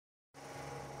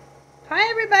Hi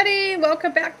everybody,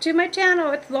 welcome back to my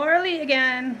channel. It's Laura Lee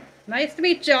again. Nice to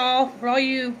meet y'all for all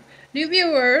you new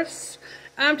viewers.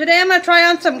 Today I'm gonna try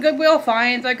on some Goodwill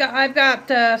finds. I've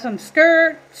got some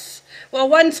skirts, well,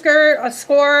 one skirt, a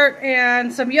skirt,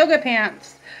 and some yoga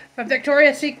pants from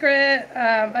Victoria's Secret,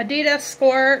 Adidas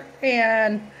skirt,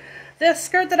 and this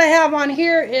skirt that I have on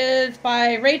here is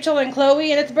by Rachel and Kloe,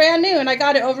 and it's brand new, and I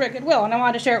got it over at Goodwill, and I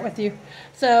wanted to share it with you.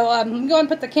 So I'm going to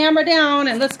put the camera down,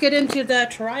 and let's get into the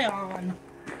try-on.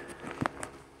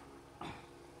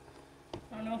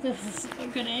 I don't know if this is a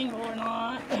good angle or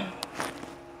not.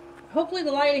 Hopefully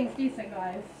the lighting's decent,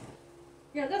 guys.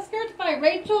 Yeah, this skirt's by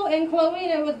Rachel and Kloe,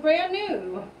 and it was brand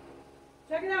new.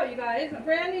 Check it out, you guys. A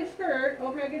brand new skirt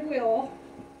over at Goodwill.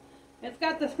 It's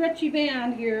got the stretchy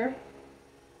band here.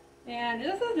 And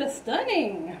this is just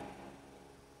stunning.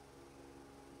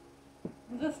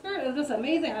 This skirt is just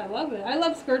amazing. I love it. I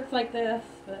love skirts like this,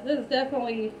 but this is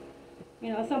definitely,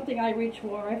 you know, something I reach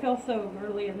for. I feel so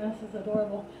girly, and this is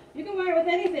adorable. You can wear it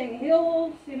with anything,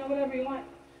 heels, you know, whatever you want.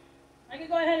 I can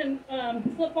go ahead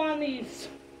and slip on these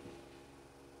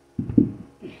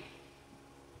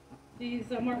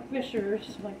Mark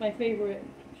Fisher's, like my favorite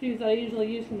shoes I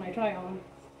usually use for my try-on,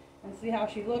 and see how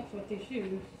she looks with these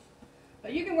shoes.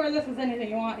 But you can wear this with anything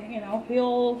you want, you know,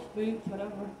 heels, boots,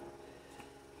 whatever.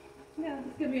 Yeah,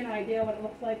 just give me an idea what it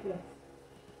looks like with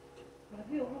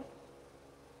heels.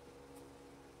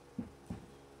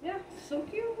 Yeah, so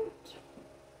cute.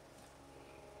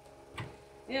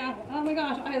 Yeah, oh my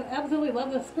gosh, I absolutely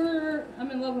love this skirt. I'm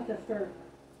in love with this skirt.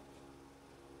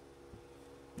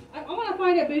 I want to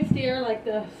find a bustier like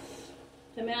this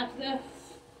to match this.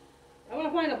 I want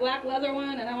to find a black leather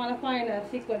one, and I want to find a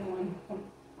sequin one.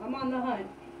 I'm on the hunt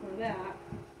for that.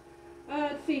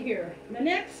 Let's see here. The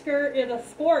next skirt is a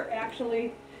skirt,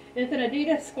 actually. It's an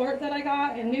Adidas skirt that I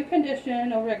got in new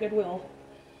condition over at Goodwill.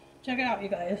 Check it out, you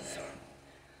guys.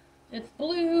 It's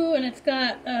blue, and it's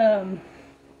got,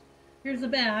 here's the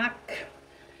back.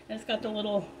 And it's got the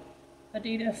little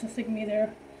Adidas insignia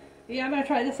there. Yeah, I'm going to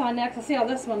try this on next and see how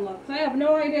this one looks. I have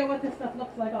no idea what this stuff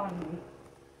looks like on me.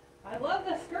 I love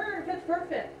the skirt. It's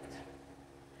perfect.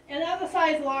 And that's a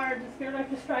size large. The skirt I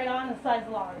just tried on is size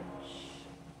large.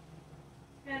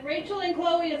 And Rachel and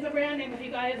Kloe is the brand name if you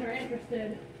guys are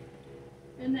interested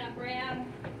in that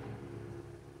brand.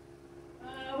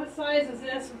 What size is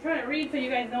this? I'm trying to read so you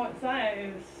guys know what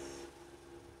size.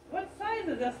 What size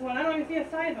is this one? I don't even see a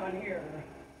size on here.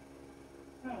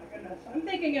 Oh my goodness. I'm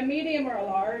thinking a medium or a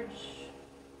large.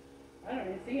 I don't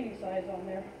even see any size on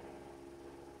there.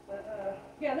 But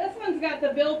yeah, this one's got the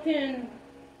built-in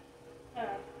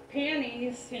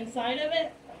panties inside of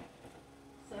it.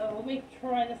 So let me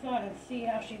try this on and see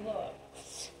how she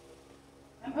looks.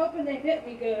 I'm hoping they fit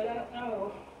me good. I don't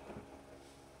know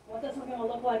what this is going to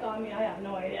look like on me. I have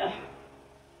no idea.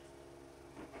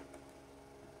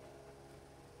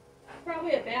 It's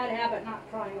probably a bad habit not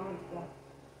trying on stuff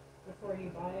before you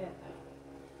buy it.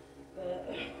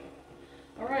 But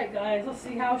alright guys, let's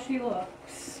see how she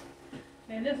looks.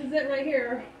 And this is it right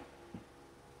here.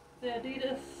 The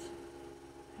Adidas.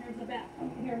 Here's the back.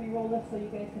 Here, let me roll this so you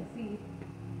guys can see.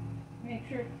 Make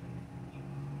sure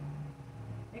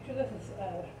this is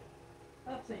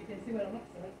up so you can see what it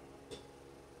looks like.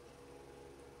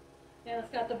 Yeah,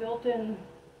 it's got the built-in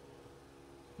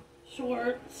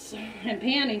shorts and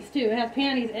panties too. It has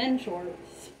panties and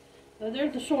shorts. So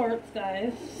there's the shorts,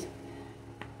 guys.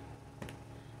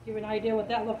 Give you an idea what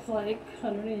that looks like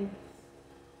underneath.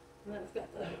 And then it's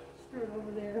got the skirt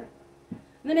over there.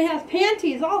 And then it has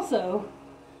panties also.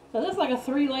 So this is like a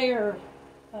 3-layer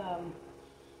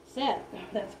set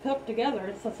that's cooked together.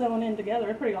 It's sewn in together.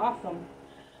 It's pretty awesome.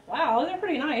 Wow, they're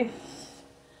pretty nice.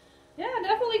 Yeah,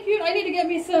 definitely cute. I need to get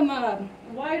me some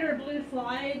wider blue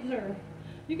slides, or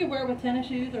you can wear it with tennis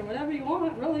shoes or whatever you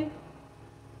want, really.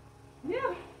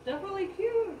 Yeah, definitely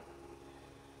cute.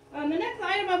 The next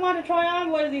item I want to try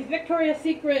on was these Victoria's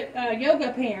Secret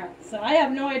yoga pants. So I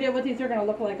have no idea what these are going to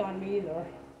look like on me either.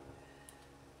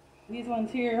 These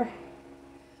ones here.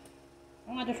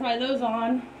 I want to try those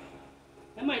on.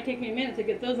 It might take me a minute to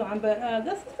get those on, but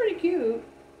this is pretty cute.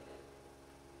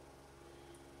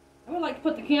 I would like to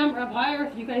put the camera up higher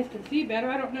so you guys can see better.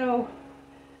 I don't know.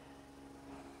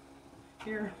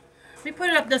 Here, let me put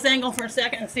it up this angle for a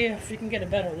second and see if you can get a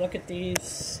better look at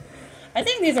these. I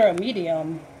think these are a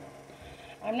medium.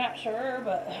 I'm not sure,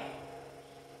 but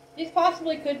these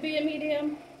possibly could be a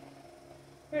medium.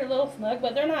 They're a little snug,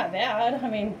 but they're not bad. I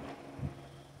mean,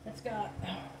 it's got...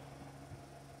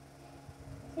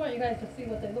 I want you guys to see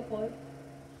what they look like.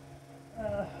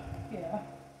 Yeah.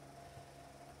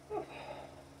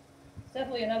 It's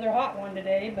definitely another hot one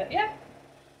today, but yeah.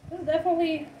 This is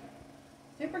definitely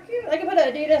Super cute. I could put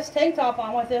an Adidas tank top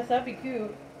on with this. That'd be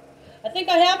cute. I think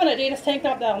I have an Adidas tank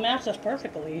top that'll match this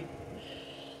perfectly.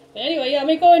 But anyway, yeah, let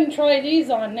me go ahead and try these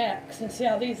on next and see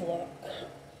how these look.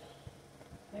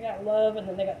 They got love and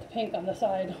then they got the pink on the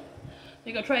side. Let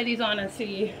me go try these on and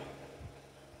see.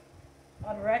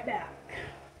 I'll be right back.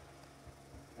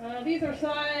 These are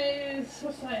size,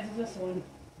 what size is this one?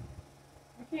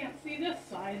 I can't see this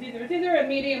size either. It's either a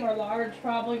medium or large,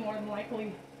 probably, more than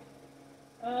likely.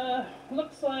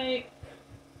 Looks like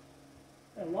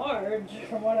a large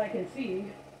from what I can see.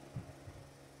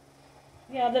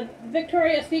 Yeah, the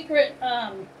Victoria's Secret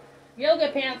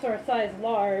yoga pants are a size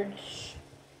large.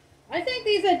 I think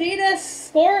these Adidas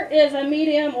Sport is a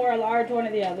medium or a large, one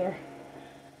or the other.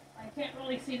 I can't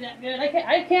really see that good.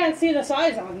 I can't see the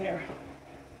size on there.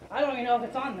 I don't even know if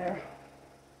it's on there.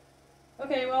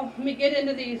 Okay, well, let me get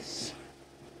into these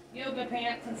yoga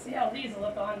pants and see how these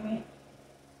look on me.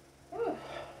 Ooh,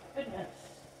 goodness.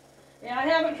 Yeah, I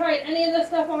haven't tried any of this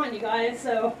stuff on, you guys,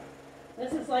 so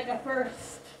this is like a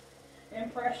first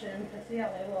impression to see how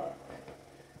they look.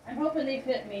 I'm hoping they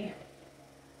fit me.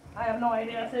 I have no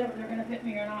idea if they're going to fit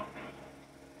me or not.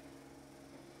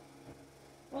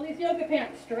 Well, these yoga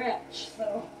pants stretch,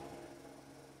 so...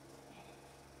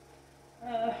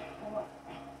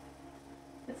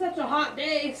 it's such a hot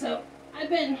day, so I've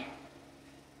been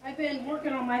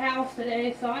working on my house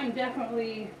today, so I'm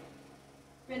definitely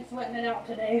been sweating it out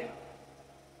today.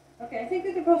 Okay, I think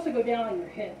they're supposed to go down on your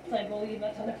hips. I believe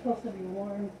that's how they're supposed to be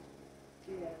worn.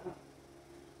 Yeah,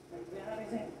 like that, I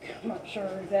think. I'm not sure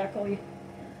exactly.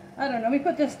 I don't know. Let me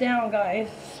put this down, guys.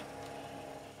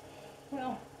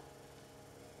 Well,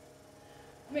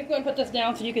 let me go and put this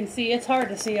down so you can see. It's hard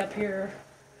to see up here.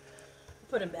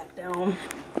 Put him back down.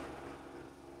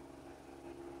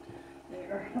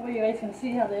 There. That way you guys can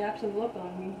see how they actually look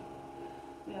on me.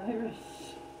 Yeah, here's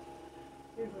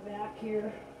the back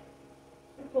here.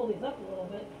 I pull these up a little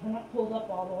bit. They're not pulled up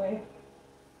all the way.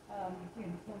 You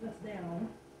can pull this down.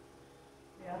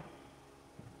 Yeah.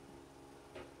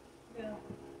 Yeah.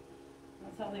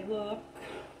 That's how they look.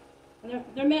 And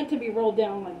they're meant to be rolled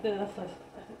down like this,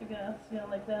 I guess. Yeah,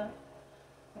 like that.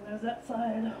 And there's that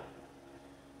side.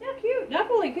 Yeah, cute.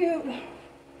 Definitely cute.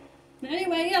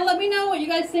 Anyway, yeah, let me know what you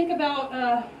guys think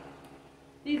about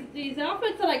these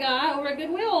outfits that I got over at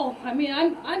Goodwill. I mean,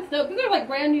 I'm stoked. These are like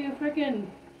brand new freaking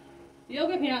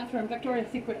yoga pants from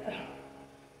Victoria's Secret.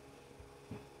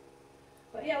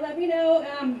 But yeah, let me know.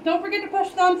 Don't forget to push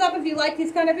thumbs up if you like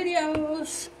these kind of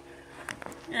videos.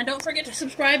 And don't forget to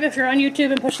subscribe if you're on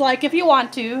YouTube and push like if you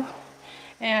want to.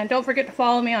 And don't forget to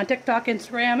follow me on TikTok,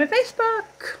 Instagram, and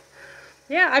Facebook.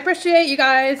 Yeah, I appreciate you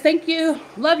guys. Thank you.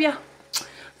 Love ya.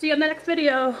 See you in the next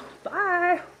video.